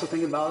listening, but also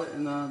think about it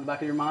in the back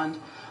of your mind.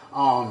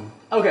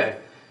 Okay.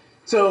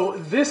 So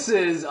this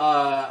is,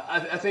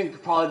 I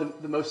think, probably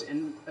the most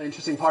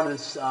interesting part of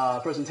this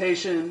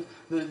presentation,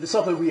 the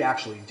stuff that we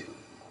actually do.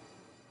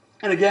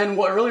 And again,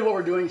 what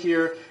we're doing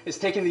here is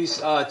taking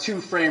these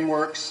two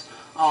frameworks,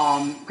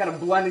 kind of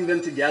blending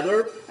them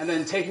together, and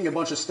then taking a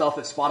bunch of stuff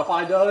that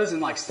Spotify does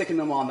and like sticking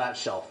them on that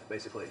shelf,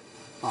 basically,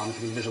 if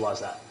you can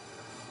visualize that.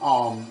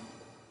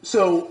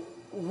 So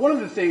one of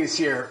the things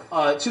here,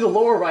 to the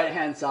lower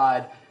right-hand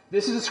side,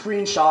 this is a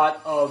screenshot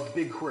of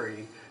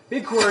BigQuery.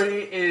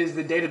 BigQuery is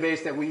the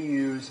database that we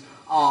use.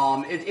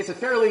 It's a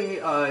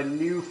fairly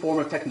new form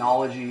of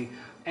technology,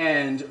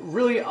 and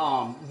really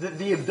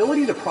the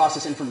ability to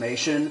process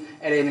information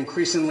at an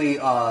increasingly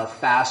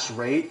fast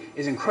rate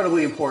is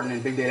incredibly important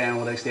in big data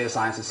analytics, data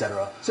science,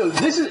 etc. So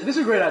this is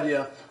a great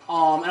idea,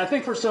 and I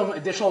think for some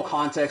additional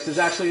context, there's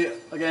actually,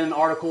 again, an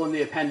article in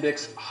the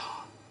appendix.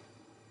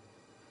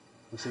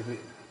 Let's see if we...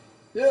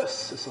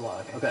 Yes, it's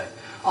alive. Okay.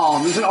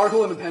 There's an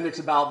article in the appendix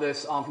about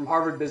this from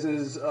Harvard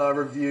Business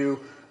Review.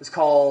 It's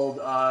called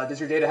Does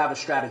Your Data Have a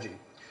Strategy?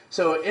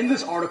 So in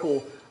this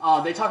article,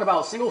 they talk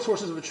about single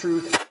sources of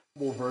truth and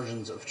multiple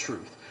versions of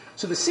truth.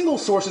 So the single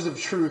sources of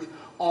truth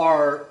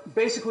are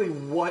basically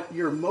what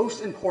your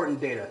most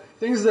important data,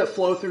 things that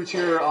flow through to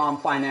your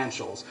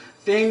financials,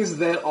 things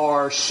that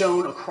are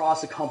shown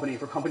across a company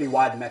for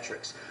company-wide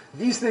metrics.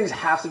 These things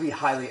have to be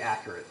highly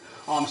accurate.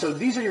 So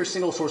these are your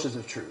single sources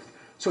of truth.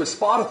 So at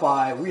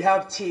Spotify, we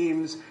have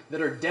teams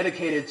that are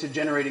dedicated to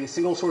generating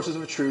single sources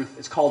of truth.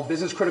 It's called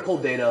business critical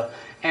data,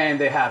 and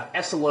they have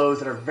SLOs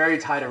that are very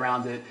tight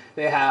around it.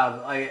 They have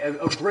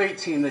a great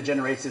team that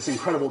generates this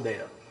incredible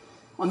data.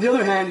 On the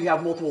other hand, you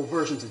have multiple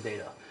versions of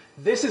data.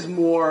 This is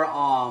more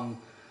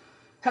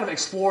kind of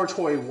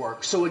exploratory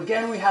work. So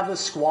again, we have the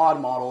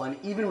squad model, and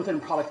even within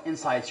product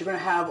insights, you're going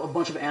to have a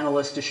bunch of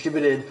analysts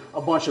distributed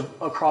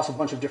across a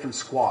bunch of different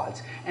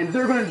squads, and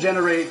they're going to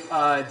generate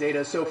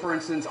data. So for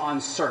instance, on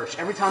search,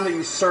 every time that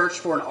you search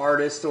for an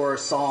artist or a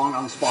song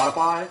on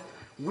Spotify,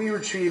 we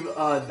retrieve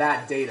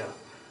that data.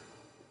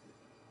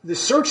 The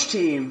search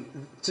team,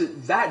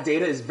 that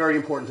data is very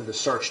important to the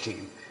search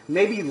team.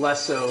 maybe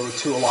less so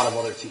to a lot of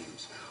other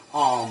teams.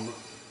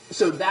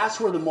 So that's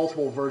where the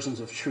multiple versions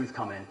of truth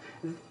come in.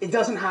 It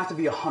doesn't have to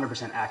be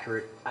 100%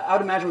 accurate. I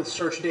would imagine with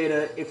search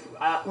data, if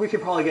we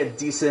could probably get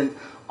decent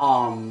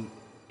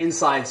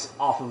insights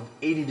off of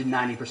 80 to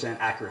 90%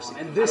 accuracy.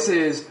 And this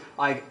is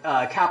like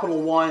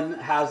Capital One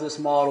has this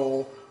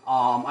model.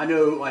 I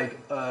know like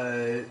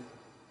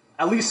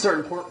at least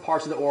certain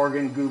parts of the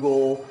Oregon,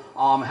 Google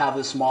have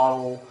this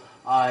model.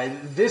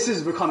 This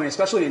is becoming,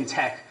 especially in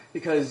tech,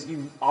 because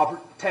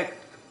tech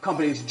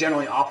companies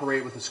generally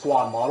operate with a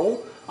SWAT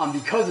model.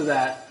 Because of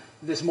that,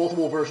 this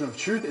multiple version of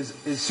truth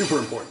is super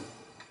important.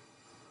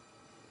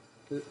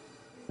 Is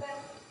that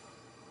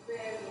where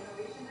the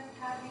innovation is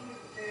happening?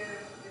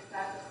 Is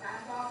that the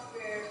sandbox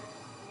where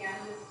the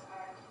analysts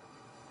are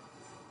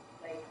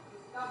like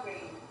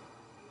discovering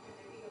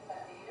utility of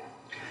that data?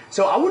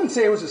 So I wouldn't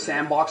say it was a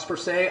sandbox per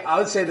se. I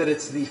would say that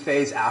it's the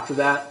phase after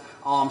that.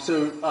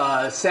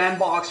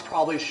 Sandbox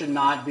probably should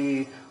not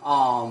be,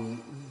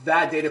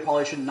 that data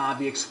probably should not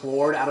be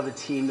explored out of the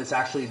team that's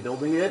actually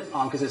building it,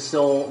 because it's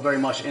still very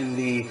much in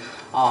the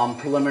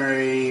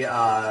preliminary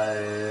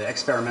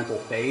experimental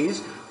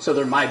phase. So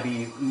there might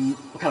be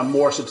kind of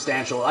more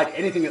substantial, like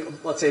anything,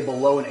 let's say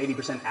below an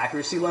 80%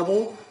 accuracy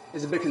level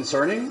is a bit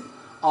concerning,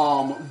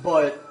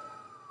 but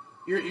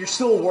you're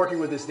still working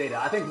with this data.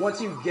 I think once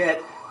you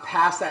get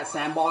past that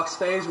sandbox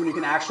phase, when you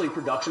can actually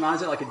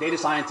productionize it, like a data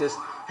scientist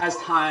has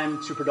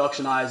time to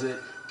productionize it,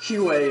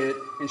 QA it,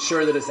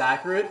 ensure that it's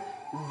accurate,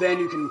 then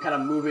you can kind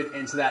of move it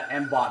into that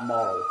MBOT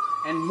model.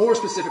 And more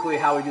specifically,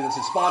 how we do this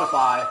in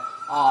Spotify,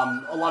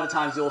 a lot of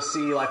times you'll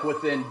see, like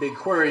within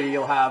BigQuery,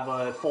 you'll have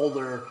a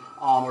folder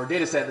or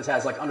data set that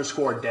has like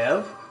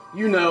 _dev.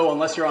 You know,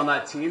 unless you're on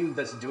that team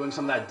that's doing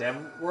some of that dev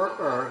work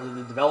or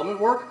the development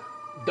work,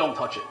 don't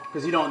touch it,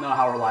 because you don't know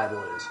how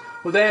reliable it is.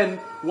 But then,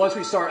 once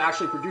we start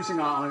actually producing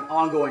on an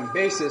ongoing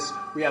basis,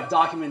 we have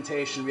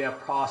documentation, we have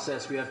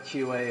process, we have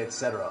QA,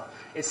 etc.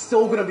 It's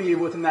still going to be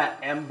within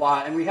that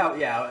MBOT, and we have,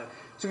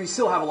 so we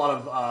still have a lot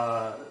of,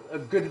 a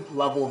good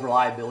level of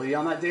reliability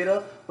on that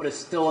data, but it's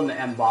still in the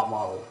MBOT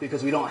model,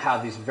 because we don't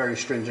have these very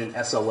stringent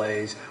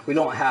SLAs, we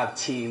don't have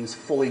teams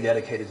fully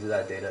dedicated to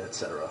that data,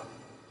 etc.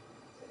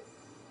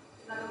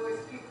 In other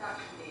words,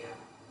 pre-production data.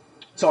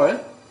 Sorry?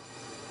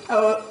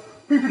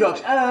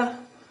 Pre-production,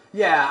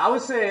 I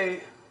would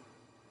say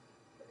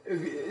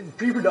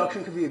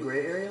pre-production could be a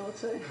gray area, let's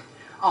say.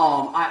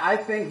 I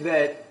think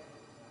that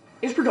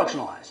it's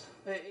productionalized.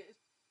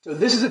 So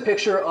this is a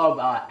picture of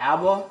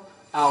ABBA,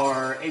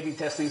 our A/B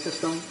testing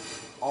system,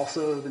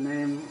 also the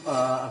name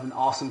of an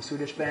awesome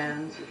Swedish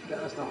band, if you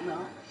guys don't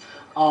know.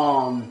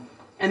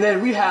 And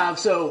then we have,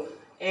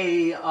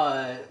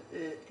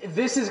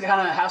 this is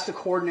kind of has to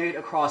coordinate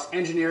across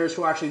engineers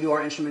who actually do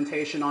our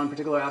instrumentation on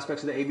particular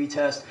aspects of the A/B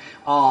test.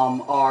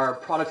 Our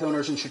product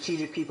owners and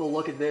strategic people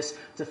look at this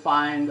to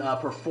find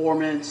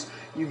performance.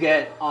 You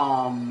get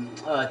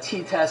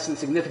t-tests and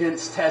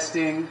significance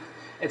testing,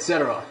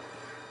 etc.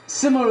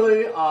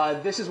 Similarly,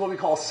 this is what we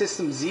call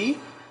System Z.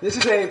 This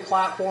is a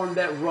platform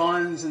that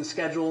runs and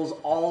schedules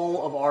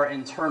all of our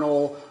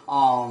internal,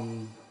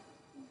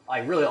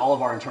 really all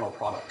of our internal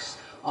products.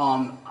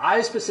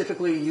 I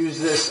specifically use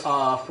this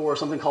for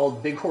something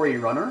called BigQuery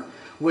Runner,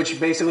 which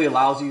basically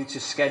allows you to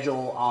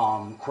schedule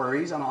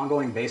queries on an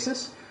ongoing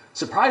basis.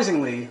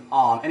 Surprisingly,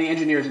 any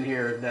engineers in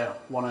here that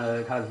want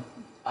to kind of,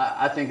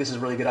 I think this is a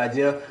really good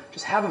idea,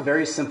 just have a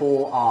very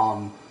simple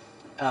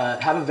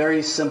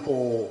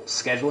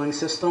scheduling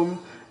system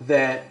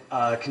that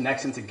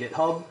connects into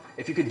GitHub.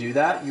 If you could do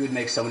that, you would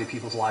make so many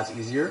people's lives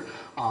easier.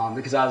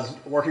 Because I was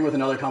working with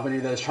another company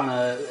that is trying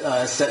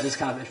to set this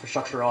kind of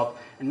infrastructure up,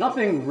 and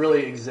nothing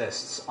really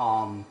exists.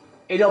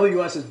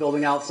 AWS is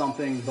building out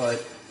something,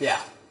 but yeah.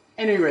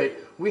 At any rate,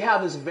 we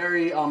have this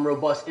very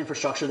robust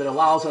infrastructure that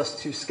allows us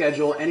to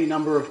schedule any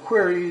number of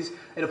queries.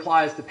 It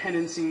applies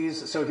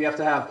dependencies, so if you have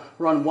to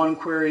run one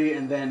query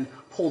and then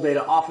pull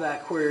data off of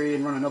that query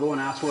and run another one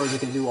afterwards, it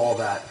can do all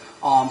that.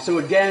 So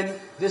again,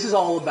 this is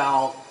all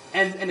about,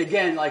 and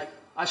again, like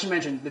I should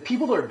mention, the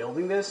people that are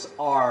building this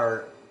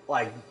are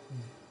like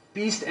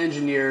beast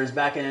engineers,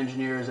 back-end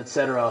engineers,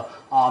 etc.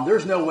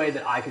 There's no way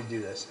that I could do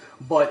this,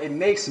 but it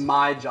makes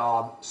my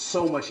job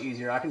so much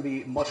easier. I can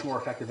be much more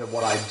effective at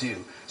what I do.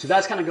 So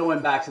that's kind of going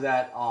back to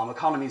that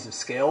economies of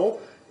scale.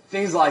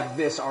 Things like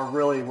this are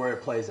really where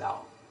it plays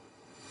out.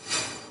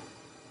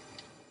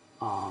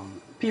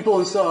 People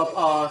and stuff.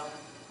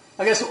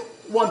 I guess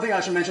one thing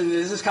I should mention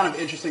is this is kind of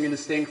interesting and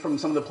distinct from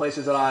some of the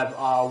places that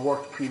I've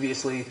worked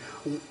previously.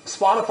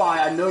 Spotify,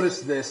 I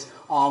noticed this.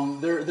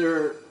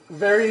 They're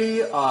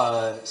very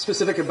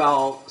specific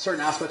about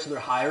certain aspects of their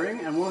hiring,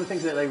 and one of the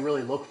things that they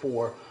really look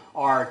for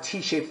are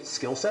T-shaped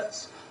skill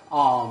sets.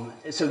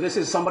 So this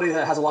is somebody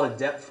that has a lot of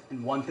depth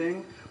in one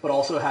thing, but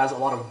also has a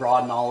lot of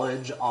broad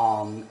knowledge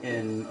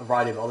in a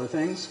variety of other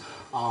things.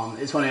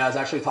 It's funny, I was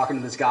actually talking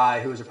to this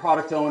guy who was a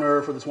product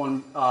owner for this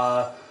one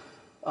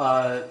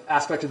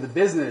aspect of the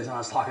business, and I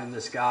was talking to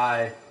this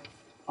guy,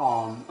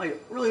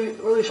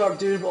 really sharp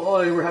dude, but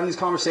we were having these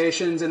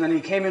conversations, and then he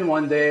came in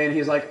one day and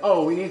he's like,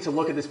 oh, we need to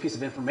look at this piece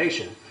of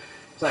information.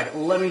 It's like,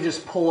 let me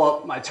just pull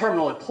up my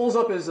terminal. It pulls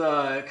up his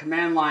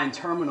command line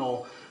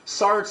terminal,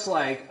 starts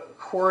like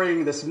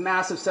querying this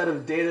massive set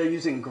of data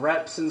using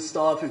greps and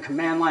stuff and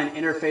command line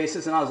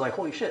interfaces, and I was like,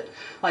 holy shit,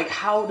 like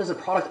how does a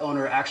product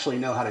owner actually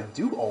know how to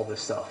do all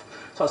this stuff?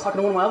 So I was talking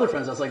to one of my other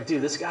friends, I was like,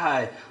 dude, this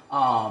guy,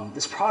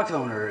 this product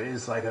owner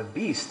is like a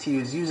beast. He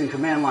was using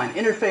command line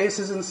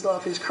interfaces and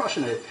stuff, he's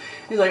crushing it.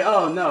 He's like,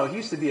 oh no, he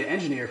used to be an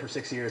engineer for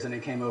 6 years and he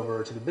came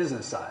over to the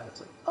business side. It's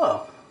like,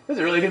 oh, this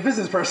is a really good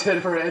business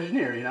person for an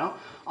engineer, you know?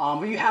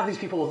 But you have these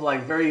people with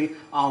like very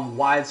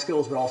wide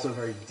skills, but also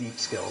very deep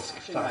skills.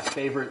 My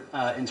favorite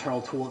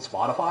internal tool at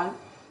Spotify,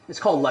 it's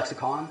called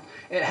Lexicon.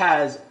 It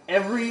has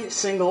every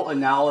single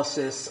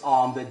analysis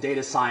that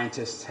data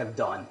scientists have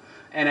done.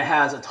 And it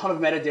has a ton of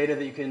metadata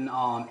that you can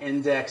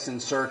index and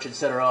search,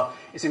 etc.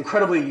 It's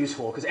incredibly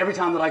useful because every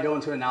time that I go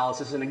into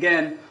analysis, and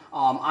again,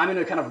 I'm in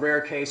a kind of rare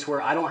case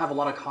where I don't have a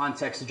lot of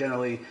context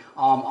generally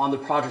on the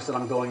projects that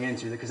I'm going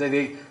into because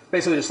they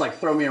basically just like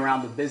throw me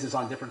around the business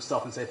on different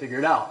stuff and say, figure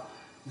it out.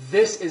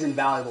 This is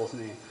invaluable to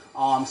me.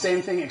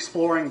 Same thing,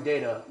 exploring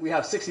data. We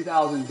have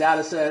 60,000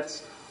 data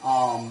sets,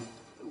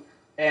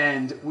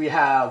 and we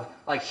have,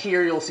 like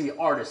here you'll see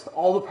artists,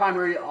 all the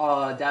primary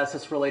data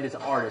sets related to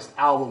artists,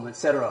 album,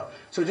 etc.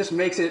 So it just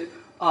makes it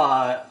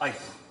like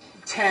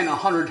 10,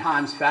 100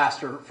 times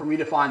faster for me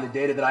to find the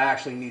data that I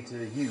actually need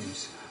to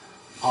use.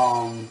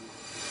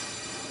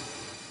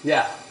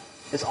 Yeah,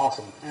 it's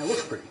awesome, and it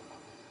looks pretty.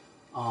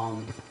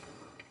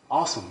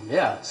 Awesome,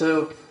 yeah.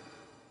 So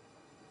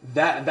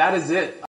that is it.